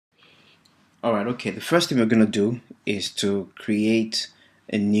Alright, okay, the first thing we're going to do is to create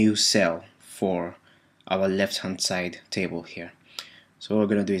a new cell for our left hand side table here. So what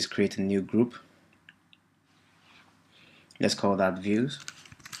we're going to do is create a new group. Let's call that views.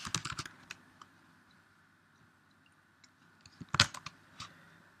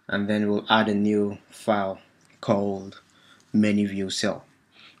 And then we'll add a new file called ManyViewCell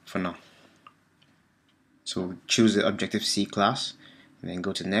for now. So choose the Objective-C class and then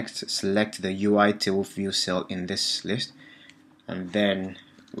go to next, select the UITableViewCell in this list, and then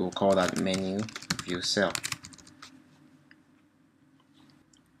we'll call that ManyViewCell.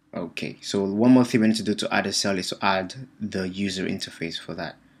 Okay, so one more thing we need to do to add a cell is to add the user interface for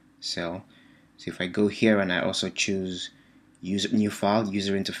that cell. So if I go here and I also choose new file,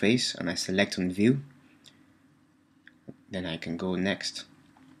 user interface, and I select on view, then I can go next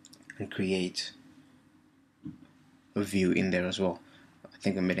and create a view in there as well. I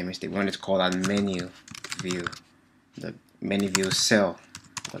think I made a mistake. We wanted to call that menu view, the menu view cell.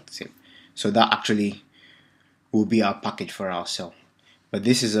 That's it. So that actually will be our package for our cell. But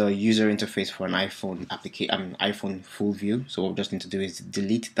this is a user interface for an iPhone application, iPhone full view. So what we just need to do is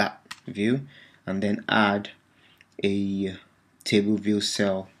delete that view and then add a Tableview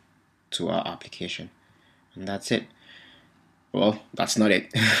Cell to our application, and that's it. Well, that's not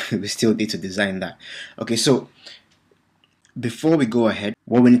it. We still need to design that. Okay, so before we go ahead,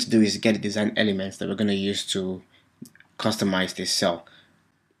 what we need to do is get the design elements that we're going to use to customize this cell.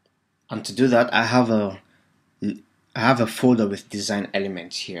 And to do that, I have a folder with design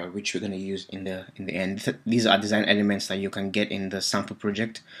elements here, which we're going to use in the end. These are design elements that you can get in the sample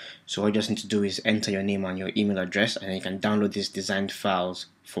project. So all you just need to do is enter your name and your email address, and you can download these designed files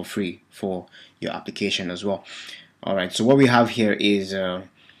for free for your application as well. Alright, so what we have here is a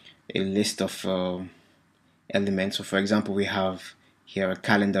list of elements. So for example, we have here a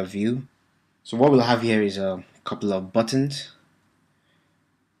calendar view. So what we'll have here is a couple of buttons.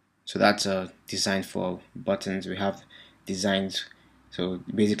 So that's designed for buttons. We have designs, so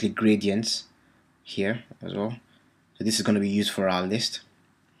basically gradients here as well. So this is going to be used for our list.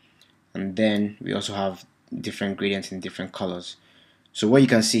 And then we also have different gradients in different colors. So what you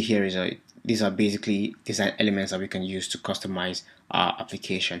can see here is these are basically design elements that we can use to customize our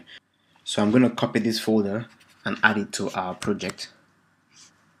application. So I'm going to copy this folder and add it to our project.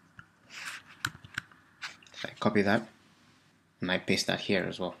 So I copy that and I paste that here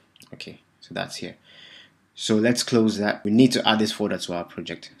as well. Okay, so that's here. So let's close that. We need to add this folder to our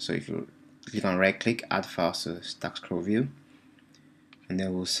project. So if you click on right click, add files to stack scroll view, and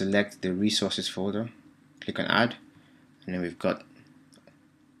then we'll select the resources folder, click on add, and then we've got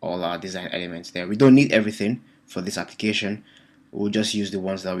all our design elements there. We don't need everything for this application. We'll just use the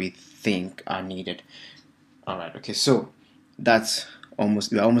ones that we think are needed. Alright, okay, so we're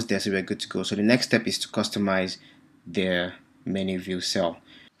almost there, so we're good to go. So the next step is to customize the menu view cell.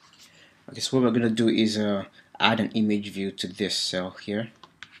 Okay, so what we're going to do is add an image view to this cell here.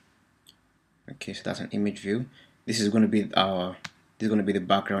 Okay, so that's an image view. This is going to be the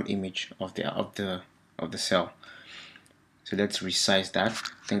background image of the cell. So let's resize that.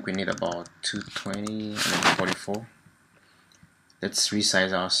 I think we need about 220 and 44. Let's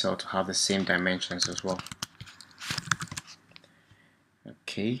resize our cell to have the same dimensions as well.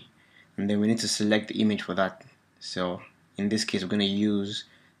 Okay, and then we need to select the image for that. So in this case, we're going to use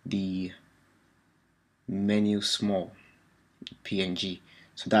the menu small PNG.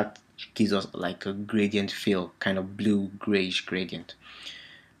 So that gives us like a gradient feel, kind of blue grayish gradient.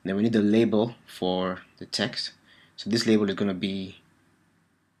 Then we need a label for the text. So this label is going to be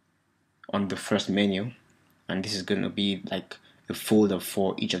on the first menu, and this is going to be like a folder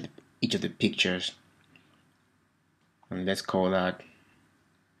for each of the pictures. And let's give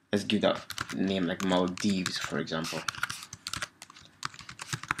that name like Maldives, for example.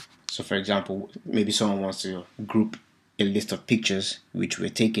 So for example, maybe someone wants to group a list of pictures which were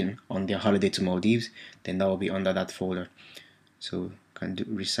taken on their holiday to Maldives, then that will be under that folder. So can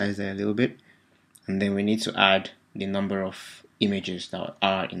resize that a little bit, and then we need to add the number of images that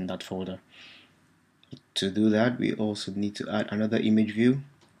are in that folder. To do that, we also need to add another image view.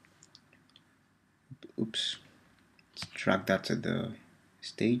 Oops, let's drag that to the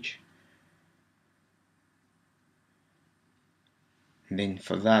stage. And then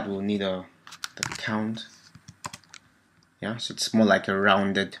for that, we'll need the count. Yeah, so it's more like a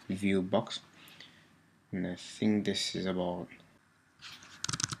rounded view box. And I think this is about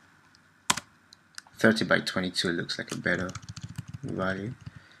 30 by 22. Looks like a better value.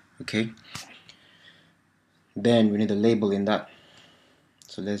 Okay. Then we need a label in that.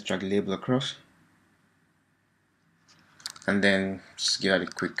 So let's drag the label across. and then just give it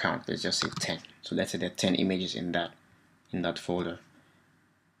a quick count. Let's just say 10. So let's say there are 10 images in that folder.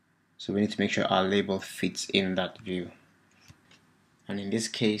 So we need to make sure our label fits in that view. And in this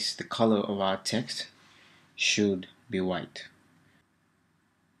case, the color of our text should be white.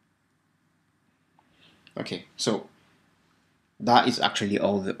 Okay, so that is actually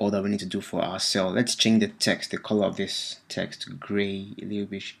all that we need to do for our cell. Let's change the text, the color of this text to gray, a little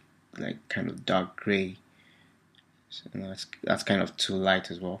bit like kind of dark gray. So that's kind of too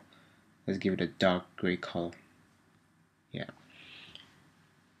light as well. Let's give it a dark gray color. Yeah.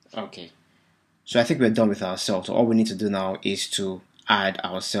 Okay. So I think we're done with our cell. So all we need to do now is to add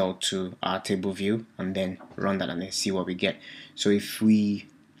our cell to our table view and then run that and then see what we get. So if we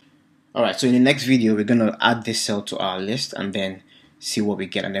Alright, so in the next video we're gonna add this cell to our list and then see what we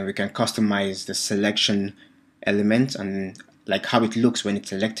get, and then we can customize the selection element and like how it looks when it's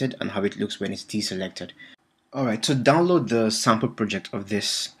selected and how it looks when it's deselected. Alright, so download the sample project of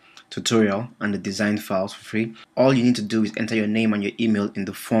this tutorial and the design files for free. All you need to do is enter your name and your email in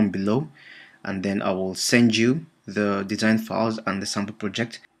the form below, and then I will send you the design files and the sample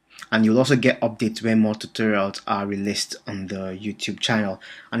project, and you'll also get updates when more tutorials are released on the YouTube channel.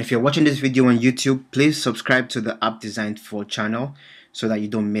 And if you're watching this video on YouTube, please subscribe to the App Designed For channel so that you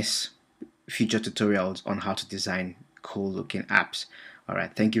don't miss future tutorials on how to design cool looking apps.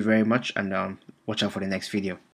 Alright, thank you very much, and watch out for the next video.